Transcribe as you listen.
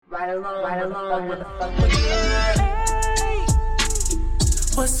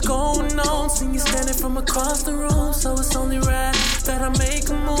What's going on? Seen you standing from across the room, so it's only right that I make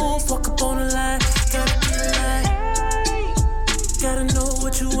a move. Walk up on the line, gotta get right. Gotta know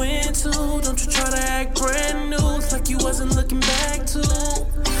what you into. Don't you try to act brand new, like you wasn't looking back to.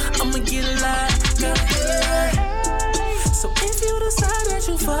 I'ma get a lot, gotta get right. So if you decide that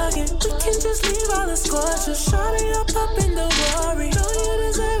you fucking, we can just leave all the scorches. Shawty up in the worry. Know you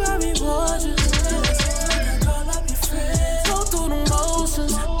deserve I be gorgeous. Call up your friends, go through the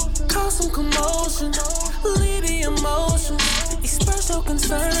motions, cause some commotion, leave the emotion, express your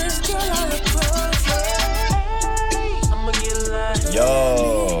concerns, girl, I approach. I'ma get alive.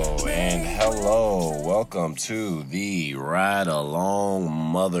 Yo, and hello. Welcome to the Ride Along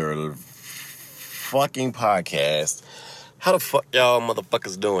Mother fucking podcast. How the fuck y'all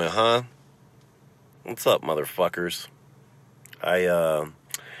motherfuckers doing, huh? What's up, motherfuckers? I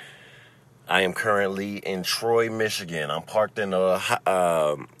am currently in Troy, Michigan. I'm parked in a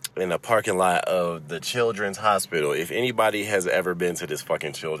parking lot of the Children's Hospital. If anybody has ever been to this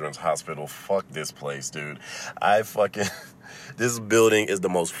fucking Children's Hospital, fuck this place, dude. This building is the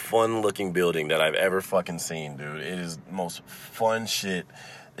most fun-looking building that I've ever fucking seen, dude. It is the most fun shit.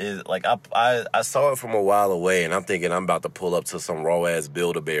 I saw it from a while away, and I'm thinking I'm about to pull up to some raw-ass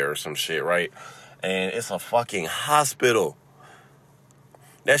Build-A-Bear or some shit, right? And it's a fucking hospital.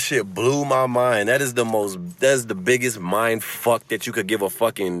 That shit blew my mind. That's the biggest mind fuck that you could give a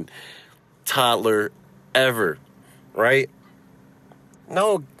fucking toddler ever, right?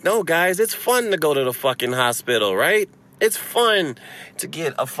 No, guys, it's fun to go to the fucking hospital, right? It's fun to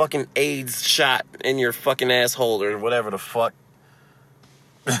get a fucking AIDS shot in your fucking asshole or whatever the fuck.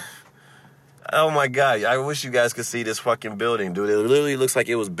 Oh my God, I wish you guys could see this fucking building, dude. It literally looks like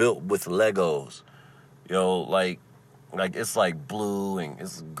it was built with Legos. Like it's like blue and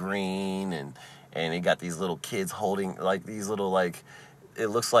it's green and it got these little kids holding like these little like it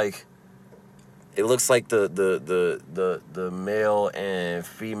looks like the male and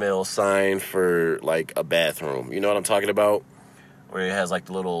female sign for like a bathroom. You know what I'm talking about? Where it has like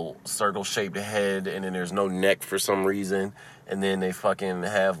the little circle shaped head and then there's no neck for some reason, and then they fucking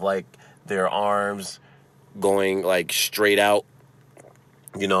have like their arms going like straight out,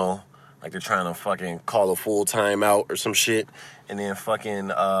 like they're trying to fucking call a full time out or some shit. And then fucking,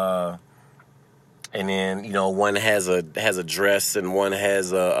 one has a dress and one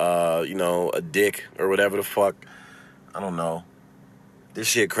has a dick or whatever the fuck. I don't know. This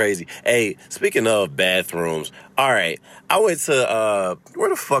shit crazy. Hey, speaking of bathrooms, all right, I went to, where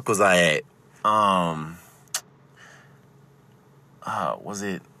the fuck was I at? Was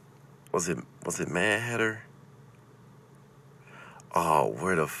it Mad Hatter? Oh,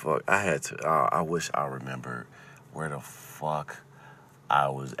 where the fuck? I wish I remembered where the fuck I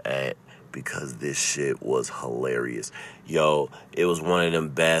was at because this shit was hilarious. Yo, it was one of them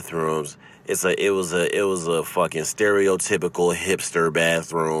bathrooms. It was a fucking stereotypical hipster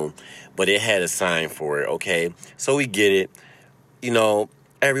bathroom, but it had a sign for it, okay? So we get it.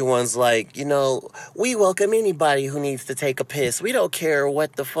 Everyone's like, we welcome anybody who needs to take a piss. We don't care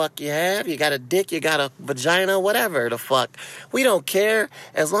what the fuck you have. You got a dick, you got a vagina, whatever the fuck. We don't care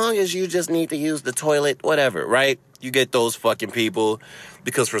as long as you just need to use the toilet, whatever, right? You get those fucking people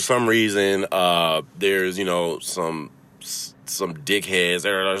because for some reason, there's, some dickheads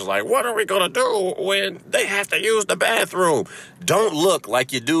that are just like, what are we going to do when they have to use the bathroom? Don't look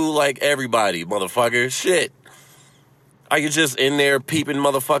like you do like everybody, motherfucker. Shit. Are you just in there peeping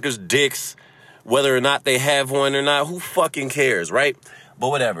motherfuckers' dicks, whether or not they have one or not? Who fucking cares, right? But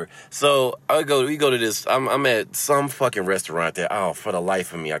whatever. So we go to this. I'm at some fucking restaurant there. Oh, for the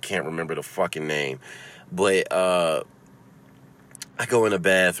life of me, I can't remember the fucking name. But I go in the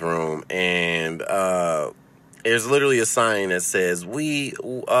bathroom and there's literally a sign that says we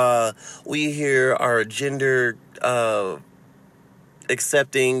here are gender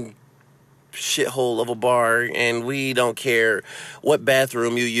accepting shithole of a bar, and we don't care what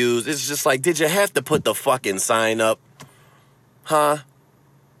bathroom you use. It's just like, did you have to put the fucking sign up? Huh?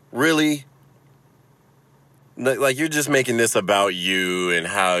 Really? Like, you're just making this about you and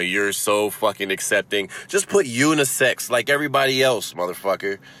how you're so fucking accepting. Just put unisex like everybody else,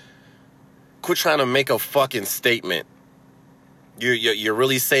 motherfucker. Quit trying to make a fucking statement. You're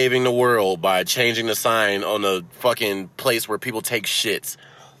really saving the world by changing the sign on the fucking place where people take shits.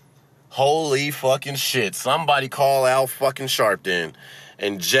 Holy fucking shit. Somebody call Al fucking Sharpton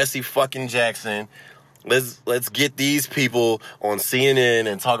and Jesse fucking Jackson. Let's get these people on CNN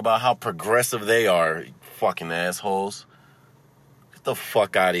and talk about how progressive they are, you fucking assholes. Get the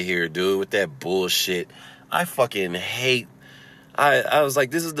fuck out of here, dude, with that bullshit. I fucking hate I was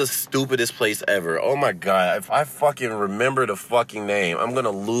like, this is the stupidest place ever. Oh my God. If I fucking remember the fucking name, I'm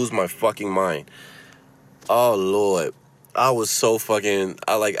gonna lose my fucking mind. Oh Lord. I was so fucking,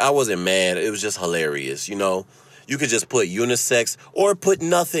 I wasn't mad. It was just hilarious, you know? You could just put unisex or put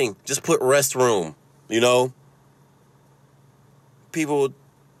nothing. Just put restroom, you know? People,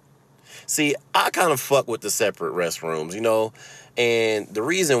 see, I kind of fuck with the separate restrooms, you know? And the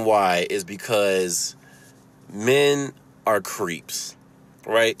reason why is because men are creeps,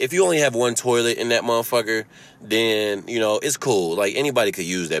 right? If you only have one toilet in that motherfucker, then, you know, it's cool. Like, anybody could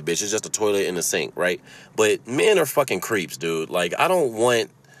use that bitch. It's just a toilet and a sink, right? But men are fucking creeps, dude. Like, I don't want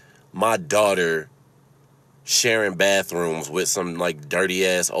my daughter sharing bathrooms with some, like,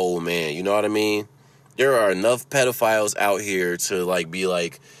 dirty-ass old man. You know what I mean? There are enough pedophiles out here to, like, be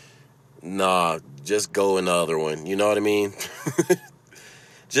like, nah, just go in the other one. You know what I mean?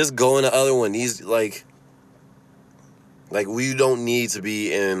 Just go in the other one. These, like, we don't need to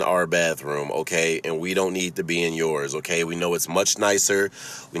be in our bathroom, okay? And we don't need to be in yours, okay? We know it's much nicer.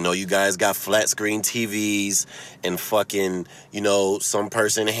 We know you guys got flat screen TVs and fucking, you know, some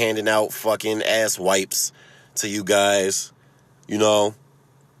person handing out fucking ass wipes to you guys, you know?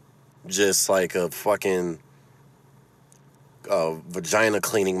 Just like a fucking vagina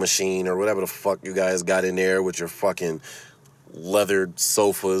cleaning machine or whatever the fuck you guys got in there with your fucking leathered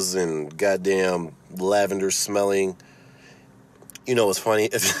sofas and goddamn lavender smelling. You know what's funny?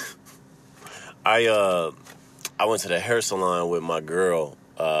 I went to the hair salon with my girl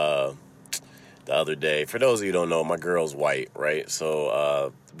the other day. For those of you who don't know, my girl's white, right?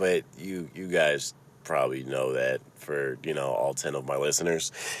 So, but you guys probably know that for, you know, all 10 of my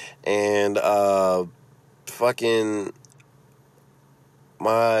listeners. And fucking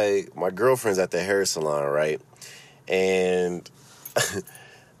my girlfriend's at the hair salon, right? And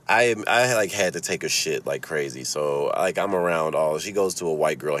I like had to take a shit like crazy. So like I'm around she goes to a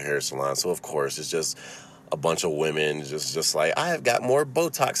white girl hair salon. So of course it's just a bunch of women just like, I have got more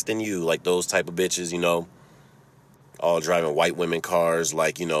Botox than you, like those type of bitches, you know, all driving white women cars,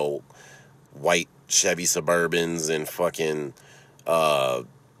 like, you know, white Chevy Suburbans and fucking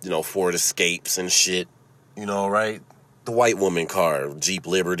you know, Ford Escapes and shit, you know, right? The white woman car, Jeep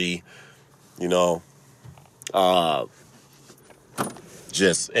Liberty, you know,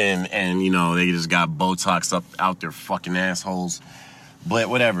 just and you know, they just got Botox up out their fucking assholes. But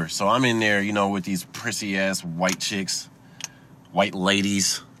whatever. So I'm in there, you know, with these prissy ass white chicks, white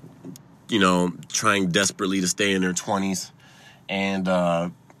ladies, you know, trying desperately to stay in their 20s. And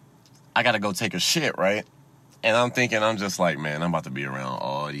I gotta go take a shit, right? And I'm just like, man, I'm about to be around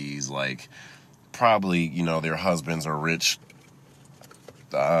all these, like, probably, you know, their husbands are rich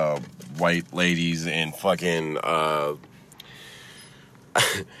white ladies and fucking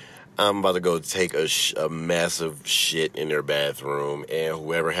I'm about to go take a massive shit in their bathroom, and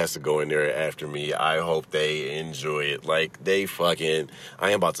whoever has to go in there after me, I hope they enjoy it. Like, I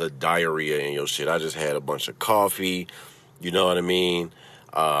am about to diarrhea in your shit. I just had a bunch of coffee, you know what I mean?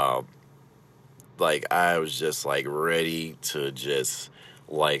 Like, I was just, like, ready to just,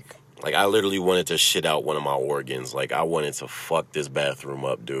 like, I literally wanted to shit out one of my organs. Like, I wanted to fuck this bathroom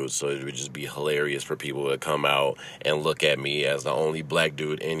up, dude. So it would just be hilarious for people to come out and look at me as the only black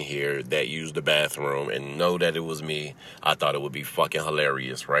dude in here that used the bathroom and know that it was me. I thought it would be fucking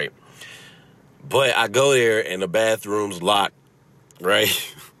hilarious, right? But I go there and the bathroom's locked,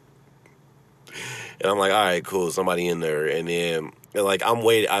 right? And I'm like, all right, cool, somebody in there. And then, like, I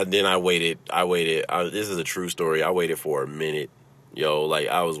waited. This is a true story. I waited for a minute. Yo, like,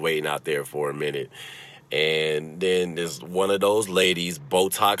 I was waiting out there for a minute. And then there's one of those ladies,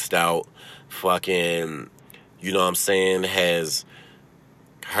 Botoxed out, fucking, you know what I'm saying, has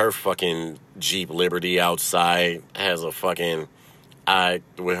her fucking Jeep Liberty outside, has a fucking eye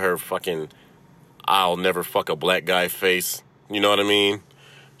with her fucking I'll never fuck a black guy face. You know what I mean?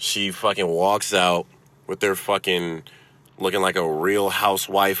 She fucking walks out with their fucking looking like a real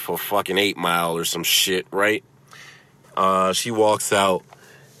housewife for fucking 8 Mile or some shit, right? She walks out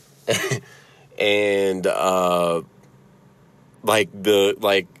and the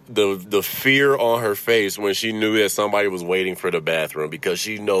fear on her face when she knew that somebody was waiting for the bathroom, because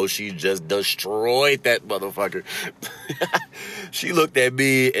she knows she just destroyed that motherfucker. She looked at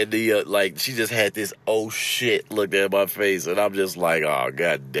me and she just had this oh shit look at my face, and I'm just like, oh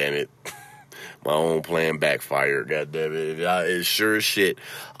god damn it. My own plan backfired, god damn it. It's sure as shit.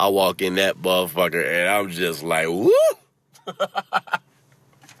 I walk in that motherfucker and I'm just like, woo!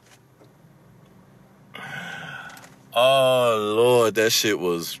 Oh Lord, that shit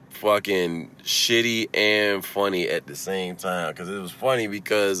was fucking shitty and funny at the same time. Cause it was funny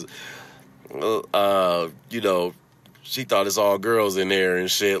because, you know, she thought it's all girls in there and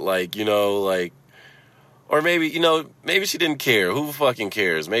shit, like, you know, like, or maybe, you know, maybe she didn't care. Who fucking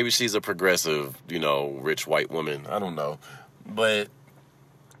cares? Maybe she's a progressive, you know, rich white woman. I don't know. But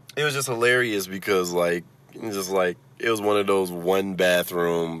it was just hilarious because, like, just like, it was one of those one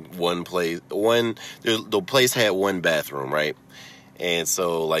bathroom, one place, the place had one bathroom, right? And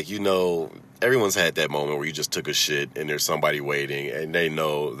so, like, you know, everyone's had that moment where you just took a shit and there's somebody waiting and they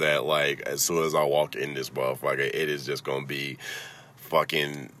know that, like, as soon as I walk in this motherfucker, it is just going to be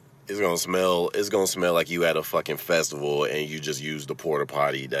fucking, it's going to smell like you at a fucking festival and you just used the porta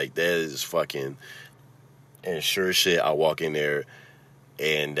potty. Like, that is fucking, and sure as shit, I walk in there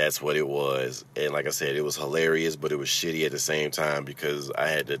and that's what it was. And like I said, it was hilarious, but it was shitty at the same time because I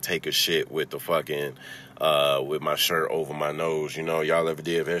had to take a shit with the fucking, with my shirt over my nose. You know, y'all ever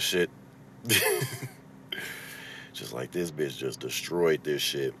did that shit? Just like this bitch just destroyed this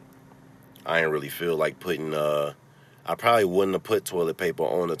shit. I ain't really feel like putting, I probably wouldn't have put toilet paper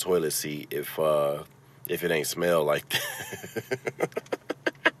on the toilet seat if it ain't smell like that.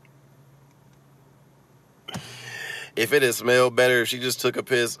 If it had smelled better, if she just took a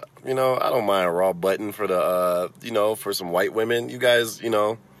piss, you know, I don't mind a raw button for the, you know, for some white women. You guys, you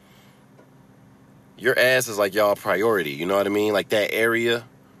know, your ass is like y'all priority, you know what I mean? Like that area,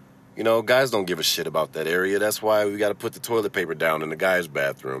 you know, guys don't give a shit about that area. That's why we got to put the toilet paper down in the guy's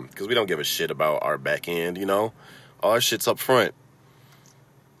bathroom because we don't give a shit about our back end, you know? All our shit's up front,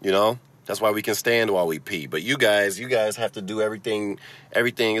 you know? That's why we can stand while we pee. But you guys have to do everything.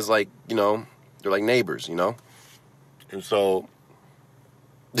 Everything is like, you know, they're like neighbors, you know? And so,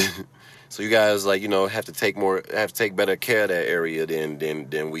 so you guys, like, you know, have to take better care of that area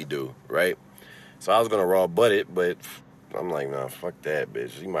than we do, right? So I was gonna raw butt it, but I'm like, nah, fuck that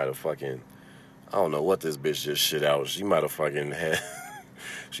bitch. She might have fucking, I don't know what this bitch just shit out. She might have fucking had,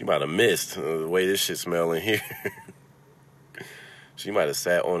 she might have missed the way this shit smell in here. She might have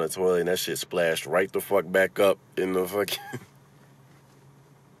sat on the toilet and that shit splashed right the fuck back up in the fucking.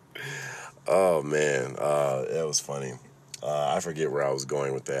 Oh man, that was funny. I forget where I was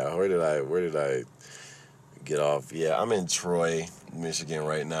going with that. Where did I get off? Yeah, I'm in Troy, Michigan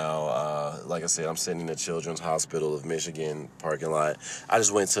right now. Like I said, I'm sitting in the Children's Hospital of Michigan parking lot. I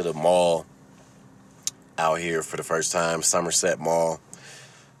just went to the mall out here for the first time, Somerset Mall.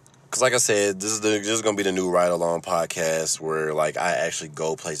 Because like I said, this is going to be the new Ride Along podcast where, like, I actually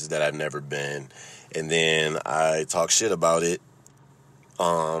go places that I've never been. And then I talk shit about it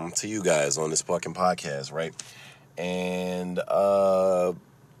to you guys on this fucking podcast, right? And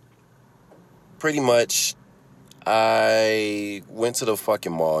pretty much I went to the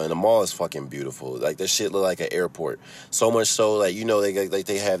fucking mall, and the mall is fucking beautiful. Like, that shit look like an airport. So much so, like, you know,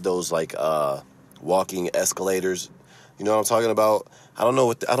 they have those, like, walking escalators. You know what I'm talking about? I don't know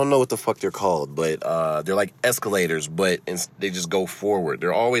what the fuck they're called, but they're like escalators, but they just go forward.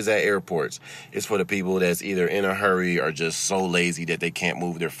 They're always at airports. It's for the people that's either in a hurry or just so lazy that they can't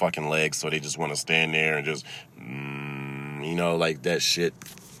move their fucking legs, so they just want to stand there and just, you know, like that shit.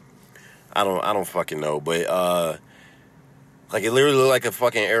 I don't fucking know, but like it literally looked like a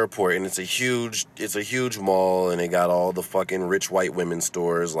fucking airport, and it's a huge mall, and they got all the fucking rich white women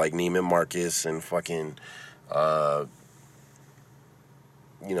stores like Neiman Marcus and fucking.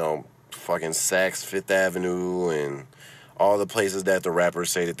 You know, fucking Saks Fifth Avenue and all the places that the rappers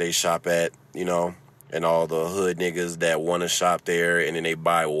say that they shop at, you know, and all the hood niggas that want to shop there, and then they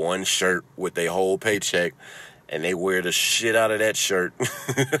buy one shirt with their whole paycheck and they wear the shit out of that shirt.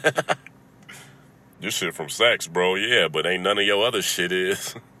 This shit from Saks, bro, yeah, but ain't none of your other shit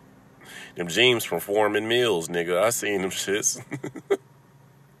is. Them jeans from Foreman Mills, nigga, I seen them shits.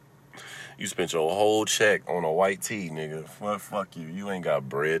 You spent your whole check on a white tee, nigga. Fuck you. You ain't got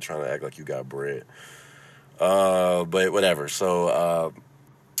bread trying to act like you got bread. But whatever. So,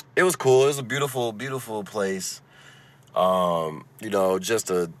 it was cool. It was a beautiful, beautiful place. You know,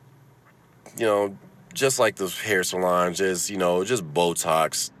 just like the hair salon, just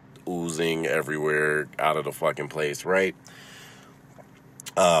Botox oozing everywhere out of the fucking place, right?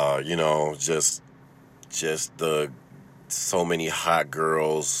 You know, just the so many hot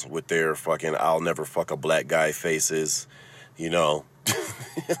girls with their fucking I'll never fuck a black guy faces, you know.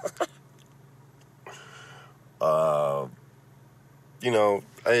 You know,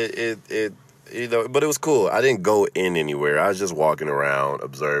 you know, but it was cool. I didn't go in anywhere. I was just walking around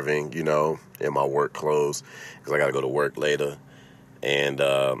observing, you know, in my work clothes because I got to go to work later. And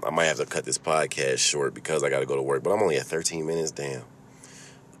I might have to cut this podcast short because I got to go to work, but I'm only at 13 minutes. Damn.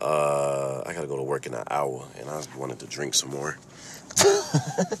 I gotta go to work in an hour, and I wanted to drink some more.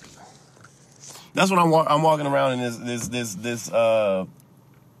 That's what I'm walking around in this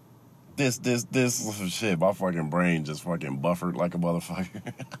this shit. My fucking brain just fucking buffered like a motherfucker.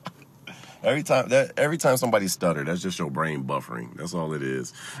 Every time somebody stutter, that's just your brain buffering. That's all it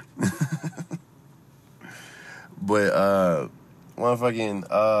is. But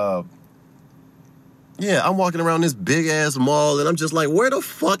motherfucking yeah, I'm walking around this big ass mall and I'm just like, where the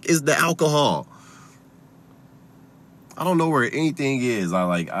fuck is the alcohol? I don't know where anything is. I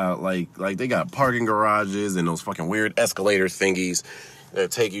like they got parking garages and those fucking weird escalator thingies that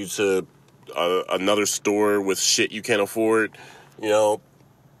take you to another store with shit you can't afford, you know.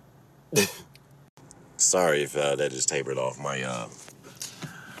 Sorry if that just tapered off my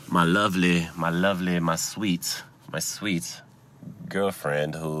sweet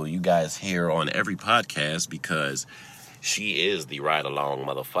girlfriend who you guys hear on every podcast because she is the ride along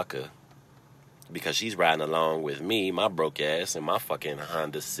motherfucker. Because she's riding along with me, my broke ass, and my fucking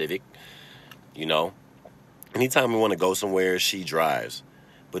Honda Civic, you know. Anytime we want to go somewhere, she drives.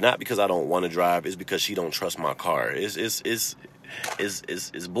 But not because I don't want to drive, it's because she don't trust my car. It's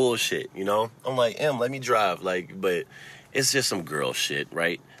bullshit, you know? I'm like, let me drive, but it's just some girl shit,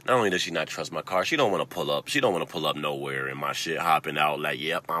 right? Not only does she not trust my car, she don't want to pull up. She don't want to pull up nowhere and my shit hopping out like,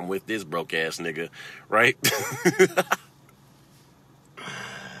 yep, I'm with this broke ass nigga, right?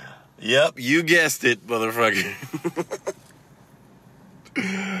 Yep, you guessed it, motherfucker.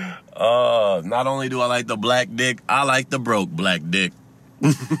 Not only do I like the black dick, I like the broke black dick.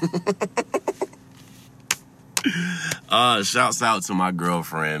 Shouts out to my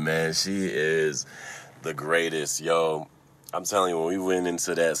girlfriend, man. She is the greatest, yo. I'm telling you, when we went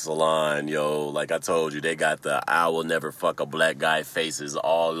into that salon, yo, like I told you, they got the I will never fuck a black guy faces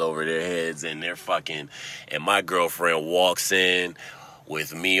all over their heads and they're fucking, and my girlfriend walks in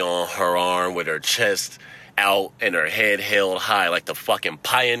with me on her arm with her chest out and her head held high like the fucking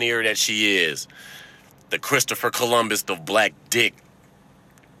pioneer that she is. The Christopher Columbus of black dick.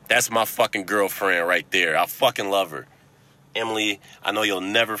 That's my fucking girlfriend right there. I fucking love her. Emily, I know you'll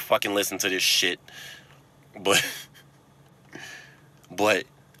never fucking listen to this shit, but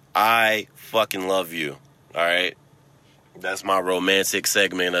I fucking love you, all right? That's my romantic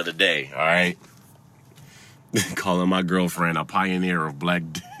segment of the day, all right? Calling my girlfriend a pioneer of black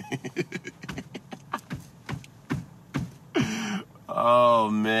dick. Oh,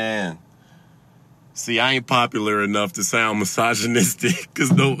 man. See, I ain't popular enough to sound misogynistic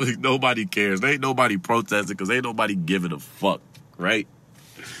because nobody cares. Ain't nobody protesting because ain't nobody giving a fuck, right?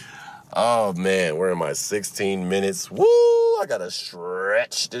 Oh, man, where am I? 16 minutes. Woo! I gotta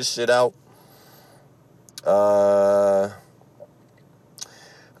stretch this shit out. I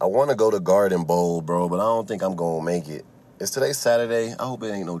want to go to Garden Bowl, bro, but I don't think I'm going to make it. Is today Saturday? I hope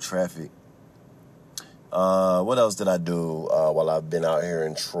it ain't no traffic. What else did I do while I've been out here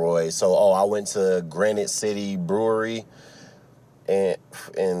in Troy? So, I went to Granite City Brewery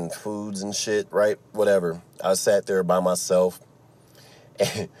and foods and shit, right? Whatever. I sat there by myself,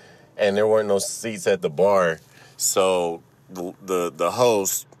 and there weren't no seats at the bar. So the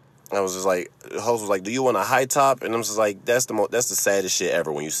host, the host was like, "Do you want a high top?" And I'm just like, that's the saddest shit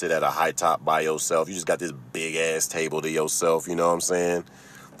ever when you sit at a high top by yourself. You just got this big ass table to yourself. You know what I'm saying?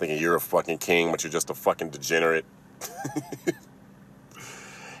 Thinking you're a fucking king, but you're just a fucking degenerate.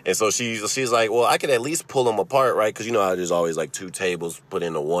 And so she's like, well, I could at least pull them apart, right? Because you know how there's always like two tables put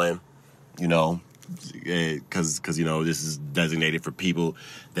into one, you know, because you know this is designated for people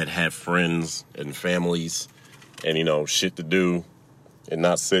that have friends and families and, you know, shit to do and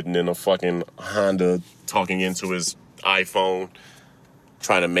not sitting in a fucking Honda talking into his iPhone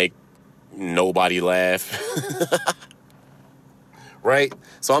trying to make nobody laugh. Right?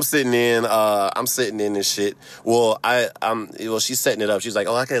 So I'm sitting in this shit. Well, she's setting it up. She's like,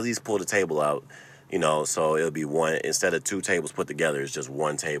 I can at least pull the table out, you know, so it'll be one, instead of two tables put together, it's just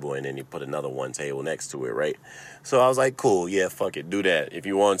one table, and then you put another one table next to it, right? So I was like, cool, yeah, fuck it, do that. If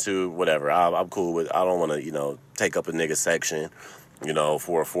you want to, whatever, I'm cool with, I don't want to, you know, take up a nigga section, you know,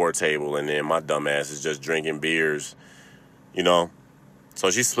 for a four table, and then my dumb ass is just drinking beers, you know?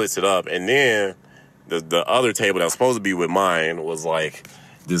 So she splits it up, and then the other table that was supposed to be with mine was like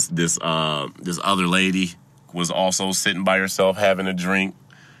this other lady was also sitting by herself having a drink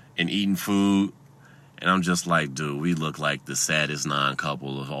and eating food. And I'm just like, dude, we look like the saddest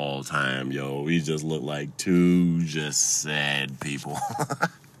non-couple of all time, yo. We just look like two just sad people.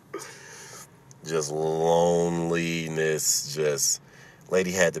 Just loneliness, just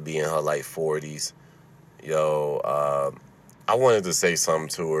lady had to be in her like 40s. Yo, I wanted to say something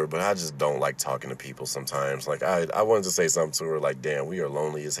to her, but I just don't like talking to people sometimes. Like, I wanted to say something to her like, damn, we are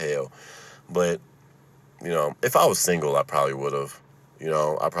lonely as hell. But, you know, if I was single, I probably would have. You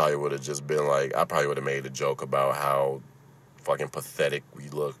know, I probably would have just been like, I probably would have made a joke about how, fucking pathetic we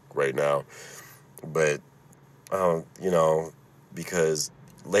look right now. But, because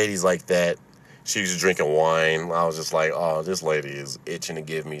ladies like that, she was drinking wine. I was just like, oh, this lady is itching to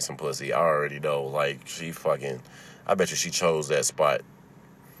give me some pussy. I already know. Like, I bet you she chose that spot.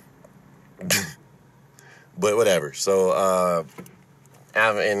 But whatever. So,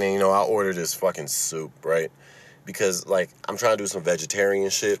 and then, I ordered this fucking soup, right? Because, like, I'm trying to do some vegetarian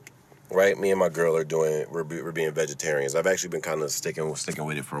shit, right? Me and my girl we're being vegetarians. I've actually been kind of sticking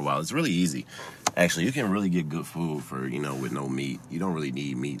with it for a while. It's really easy. Actually, you can really get good food for, with no meat. You don't really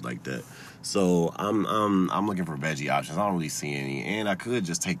need meat like that. So I'm looking for veggie options. I don't really see any. And I could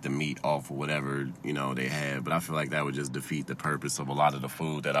just take the meat off of whatever, they have. But I feel like that would just defeat the purpose of a lot of the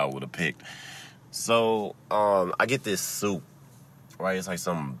food that I would have picked. So I get this soup. Right, it's like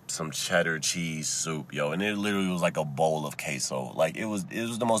some cheddar cheese soup, yo, and it literally was like a bowl of queso. Like it was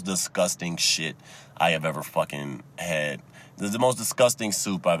the most disgusting shit I have ever fucking had. The most disgusting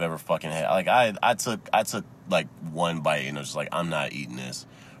soup I've ever fucking had. Like I took like one bite and I was just like, I'm not eating this,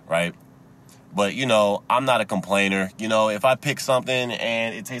 right? But I'm not a complainer. If I pick something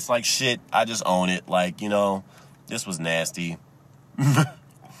and it tastes like shit, I just own it. Like this was nasty. I'm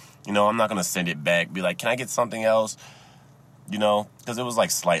not gonna send it back. Be like, can I get something else? Because it was like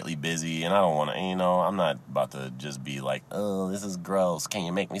slightly busy and I don't want to, I'm not about to just be like, oh, this is gross. Can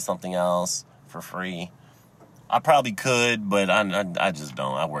you make me something else for free? I probably could, but I just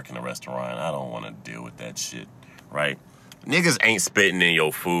don't. I work in a restaurant. I don't want to deal with that shit, right? Niggas ain't spitting in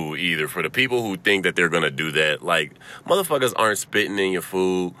your food either. For the people who think that they're going to do that, like, motherfuckers aren't spitting in your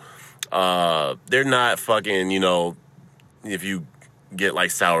food. They're not fucking, if you get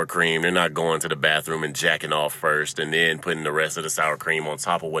like sour cream, they're not going to the bathroom and jacking off first and then putting the rest of the sour cream on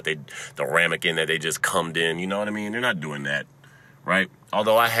top of the ramekin that they just cummed in. You know what I mean? They're not doing that, right?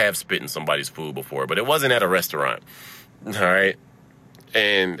 Although I have spit in somebody's food before, but it wasn't at a restaurant, all right?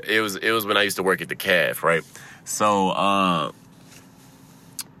 And it was when I used to work at the Calf, right? So I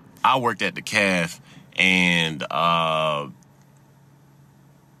worked at the Calf, and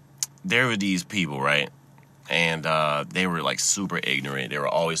there were these people, right? And they were, like, super ignorant. They were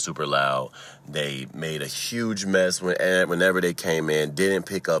always super loud. They made a huge mess whenever they came in, didn't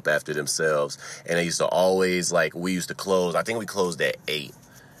pick up after themselves. And they used to always, like, we used to close. I think we closed at 8.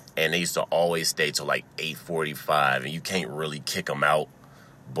 And they used to always stay till, like, 8:45. And you can't really kick them out.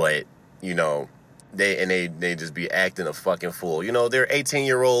 But, they just be acting a fucking fool. They're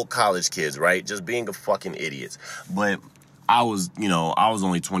 18-year-old college kids, right? Just being a fucking idiots. But I was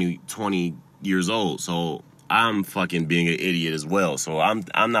only 20 years old. So I'm fucking being an idiot as well. So I'm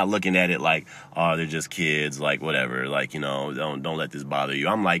not looking at it like, oh, they're just kids, like whatever, like, don't let this bother you.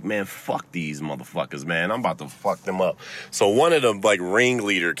 I'm like, man, fuck these motherfuckers, man. I'm about to fuck them up. So one of them, like,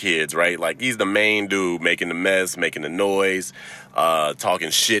 ringleader kids, right? Like, he's the main dude making the mess, making the noise, talking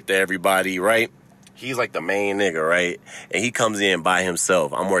shit to everybody, right? He's like the main nigga, right? And he comes in by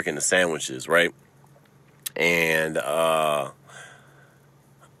himself. I'm working the sandwiches, right? And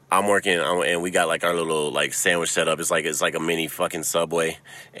I'm working, and we got like our little like sandwich setup. It's like a mini fucking Subway,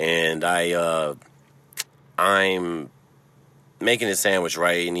 and I'm making a sandwich,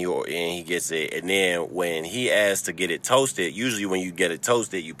 right? And he gets it, and then when he asks to get it toasted, usually when you get it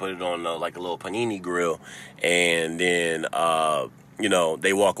toasted, you put it on like a little panini grill, and then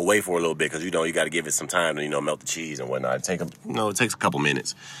they walk away for a little bit because you got to give it some time to melt the cheese and whatnot. It takes a couple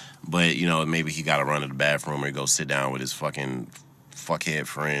minutes, but maybe he got to run to the bathroom or go sit down with his fuckhead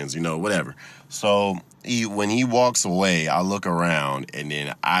friends, whatever. So when he walks away, I look around and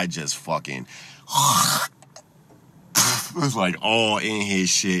then I just fucking it's like all in his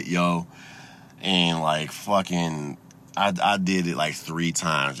shit, yo. And like fucking I did it like 3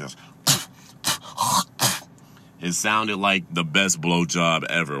 times, just it sounded like the best blowjob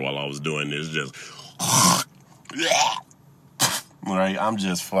ever while I was doing this, just right. I'm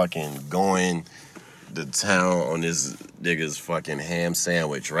just fucking going to town on this nigga's fucking ham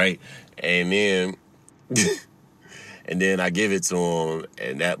sandwich, right? And then I give it to him,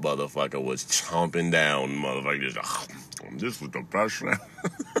 and that motherfucker was chomping down. Motherfucker just, this was the best.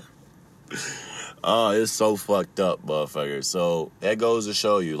 Oh, it's so fucked up, motherfucker. So that goes to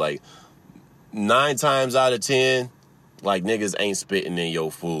show you, like, 9 times out of 10, like, niggas ain't spitting in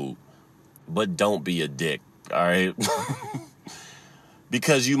your food. But don't be a dick, all right?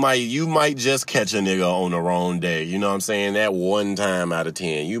 Because you might just catch a nigga on the wrong day. You know what I'm saying? That 1 time out of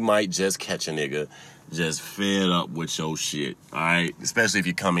 10, you might just catch a nigga just fed up with your shit, all right? Especially if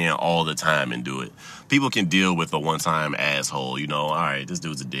you come in all the time and do it. People can deal with a one-time asshole, you know, all right, this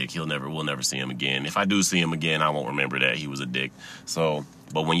dude's a dick. We'll never see him again. If I do see him again, I won't remember that he was a dick. So,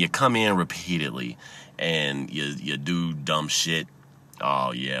 but when you come in repeatedly and you do dumb shit,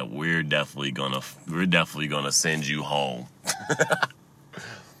 oh yeah, we're definitely gonna send you home.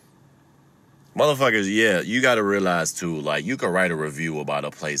 Motherfuckers, yeah, you gotta realize too, like, you could write a review about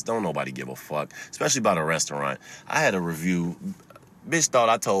a place, don't nobody give a fuck, especially about a restaurant. I had a review, bitch thought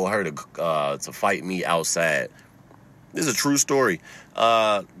I told her to fight me outside. This is a true story.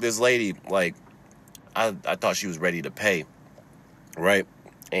 This lady, like, I thought she was ready to pay, right?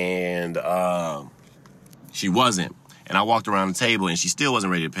 And she wasn't. And I walked around the table, and she still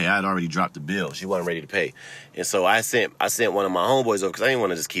wasn't ready to pay. I had already dropped the bill. She wasn't ready to pay. And so I sent one of my homeboys over, because I didn't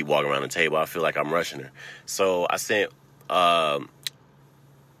want to just keep walking around the table. I feel like I'm rushing her. So I sent one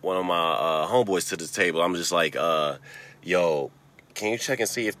of my homeboys to the table. I'm just like, yo, can you check and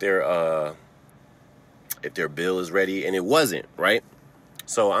see if their bill is ready? And it wasn't, right?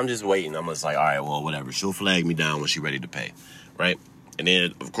 So I'm just waiting. I'm just like, all right, well, whatever. She'll flag me down when she's ready to pay, right? And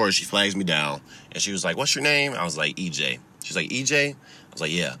then, of course, she flags me down, and she was like, what's your name? I was like, EJ. She's like, EJ? I was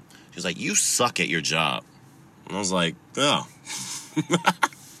like, yeah. She was like, you suck at your job. And I was like, oh.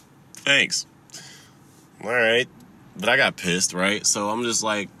 Thanks. All right. But I got pissed, right? So I'm just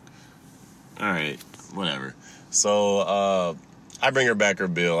like, all right, whatever. So I bring her back her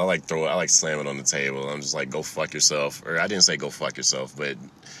bill. I like slam it on the table. I'm just like, go fuck yourself. Or I didn't say go fuck yourself, but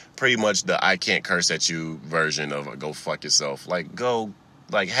pretty much the I can't curse at you version of go fuck yourself. Like, go,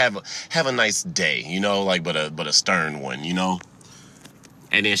 like, have a nice day, you know, like, but a stern one, you know?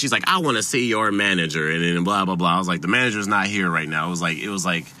 And then she's like, I want to see your manager, and then blah, blah, blah. I was like, the manager's not here right now. It was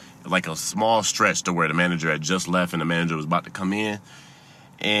like a small stretch to where the manager had just left and the manager was about to come in.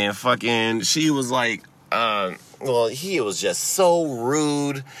 And fucking, she was like, well, he was just so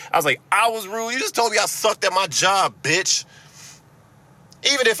rude. I was like, I was rude? You just told me I sucked at my job, bitch.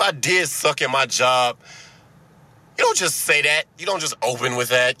 Even if I did suck at my job, you don't just say that. You don't just open with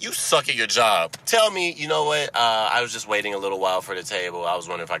that. You suck at your job. Tell me, you know what? I was just waiting a little while for the table. I was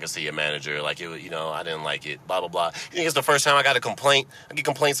wondering if I could see your manager. Like, it, you know, I didn't like it. Blah, blah, blah. You think it's the first time I got a complaint? I get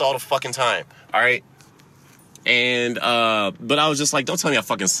complaints all the fucking time. All right? And, but I was just like, don't tell me I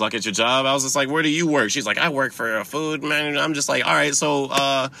fucking suck at your job. I was just like, where do you work? She's like, I work for a food manager. I'm just like, all right, so,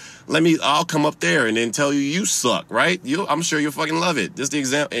 I'll come up there and then tell you suck, right? I'm sure you'll fucking love it. This is the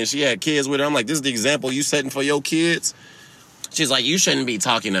example. And she had kids with her. I'm like, this is the example you setting for your kids? She's like, you shouldn't be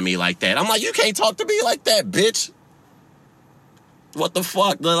talking to me like that. I'm like, you can't talk to me like that, bitch. What the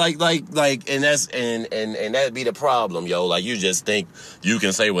fuck? Like, and that'd be the problem, yo. Like, you just think you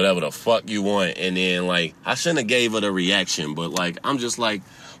can say whatever the fuck you want, and then, like, I shouldn't have gave her the reaction, but, like, I'm just like,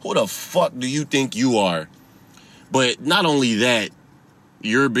 who the fuck do you think you are? But not only that,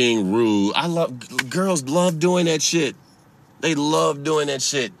 you're being rude. Girls love doing that shit. They love doing that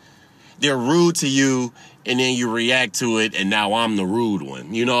shit. They're rude to you, and then you react to it, and now I'm the rude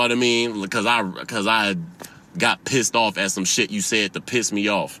one. You know what I mean? Because I got pissed off at some shit you said to piss me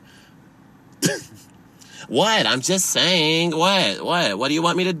off. What? I'm just saying. What do you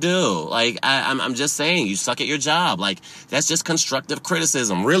want me to do? Like, I'm just saying, you suck at your job. Like, that's just constructive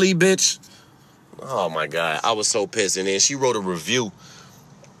criticism. Really, bitch? Oh my God. I was so pissed. And then she wrote a review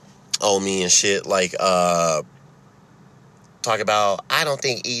on me and shit. Like, talk about, I don't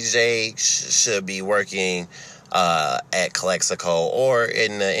think EJ should be working at Calexico or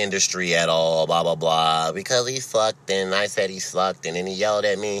in the industry at all, blah, blah, blah, because he sucked, and I said he sucked, and then he yelled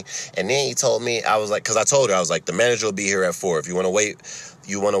at me, and then he told me, I was like, because I told her, I was like, the manager will be here at 4. If you want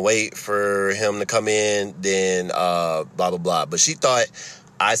to wait for him to come in, then blah, blah, blah. But she thought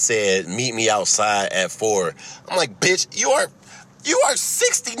I said, meet me outside at 4. I'm like, bitch, you are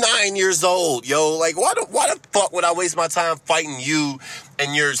 69 years old, yo. Like, why the fuck would I waste my time fighting you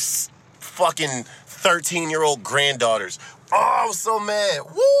and your fucking 13-year-old granddaughters? Oh, I was so mad.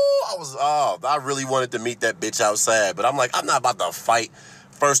 Woo! I really wanted to meet that bitch outside. But I'm like, I'm not about to fight,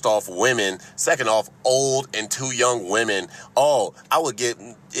 first off, women. Second off, old and 2 young women. Oh,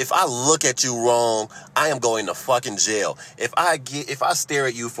 if I look at you wrong, I am going to fucking jail. If I stare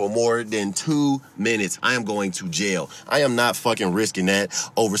at you for more than 2 minutes, I am going to jail. I am not fucking risking that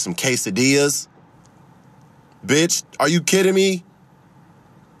over some quesadillas. Bitch, are you kidding me?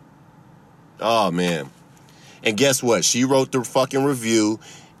 Oh, man. And guess what? She wrote the fucking review,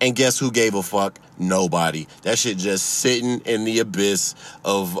 and guess who gave a fuck? Nobody. That shit just sitting in the abyss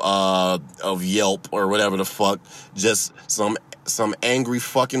of Yelp or whatever the fuck. Just some angry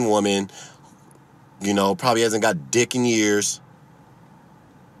fucking woman, you know, probably hasn't got dick in years.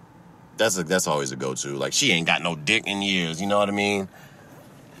 that's always a go-to. Like, she ain't got no dick in years, you know what I mean?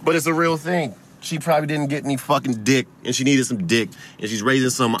 But it's a real thing. She probably didn't get any fucking dick, and she needed some dick, and she's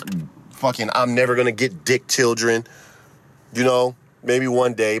raising some fucking I'm never gonna get dick children, you know? Maybe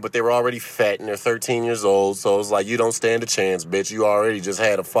one day, but they were already fat, and they're 13 years old, so it's like, you don't stand a chance, bitch. You already just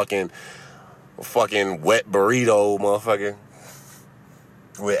had a fucking wet burrito, motherfucker,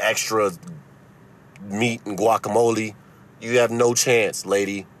 with extra meat and guacamole. You have no chance,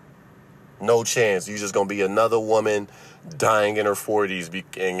 lady. No chance. You're just gonna be another woman dying in her 40s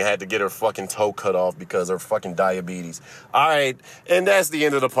and had to get her fucking toe cut off because of her fucking diabetes. All right, and that's the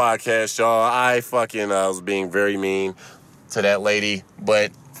end of the podcast, y'all. I was being very mean to that lady,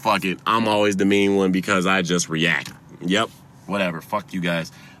 but fuck it. I'm always the mean one because I just react. Yep, whatever. Fuck you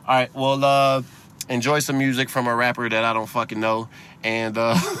guys. All right, well, enjoy some music from a rapper that I don't fucking know, and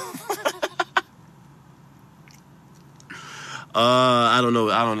I don't know.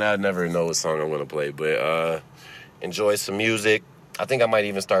 I never know what song I'm gonna play, but enjoy some music. I think I might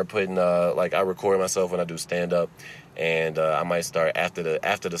even start putting I record myself when I do stand up, and I might start after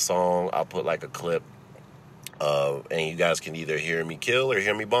the song. I'll put like a clip, and you guys can either hear me kill or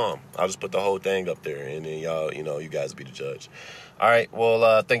hear me bomb. I'll just put the whole thing up there, and then y'all, you guys be the judge. All right.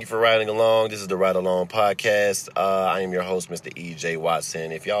 Well, thank you for riding along. This is the Ride Along Podcast. I am your host, Mr. E.J.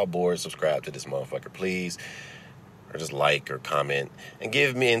 Watson. If y'all bored, subscribe to this motherfucker, please. Or just like or comment and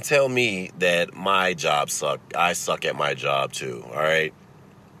tell me that my job sucked. I suck at my job too. All right.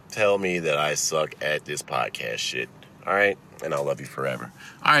 Tell me that I suck at this podcast shit. All right. And I'll love you forever.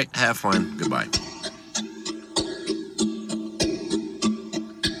 All right. Have fun. Goodbye.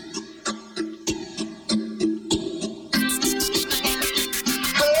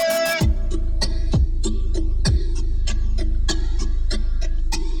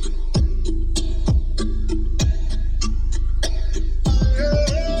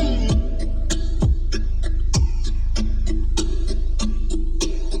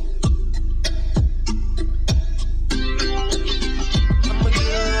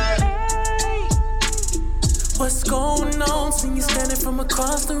 What's going on? See you standing from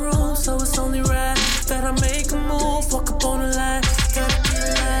across the room, so it's only right that I make a move, walk up on the line. Gotta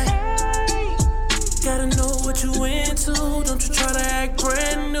get right, gotta know what you into. Don't you try to act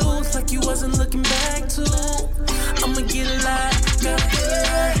brand new, like you wasn't looking back to. I'ma get live, gotta get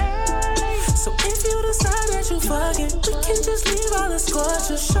right. So if you decide that you fucking, we can just leave all the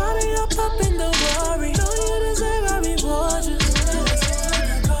scorches. Shawty up in the worry, know you deserve I reward you.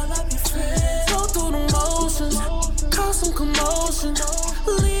 Cause some commotion,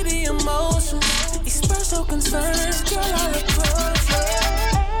 lead the emotions, express your concerns, girl, I'll approach you.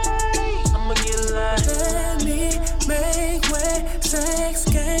 I'ma get like, let me make way, sex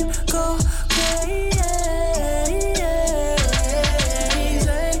game, go crazy.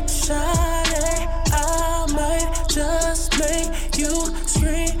 Shawty, I might just make you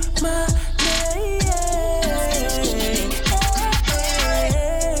scream my name.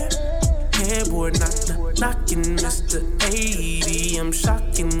 Headboard knocking Mr. 80, I'm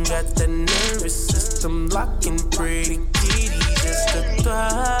shocking, got that nervous system locking, pretty kitty, just a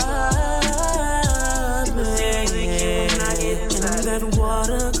thrive. And that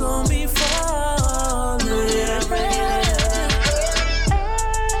water gon' be falling.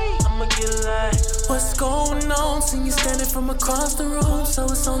 I'ma get like, what's going on? See you standing from across the room, so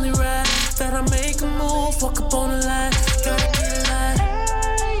it's only right that I make a move, walk up on the line. Gotta get like,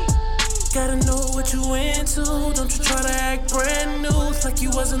 gotta know what you into. Don't you try to act brand new, like you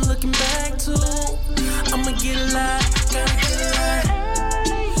wasn't looking back to. I'ma get live, gotta get live.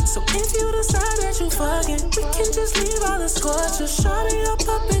 So if you decide that you fucking, we can just leave all the scorches. Shawty up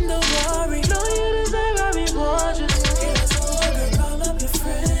in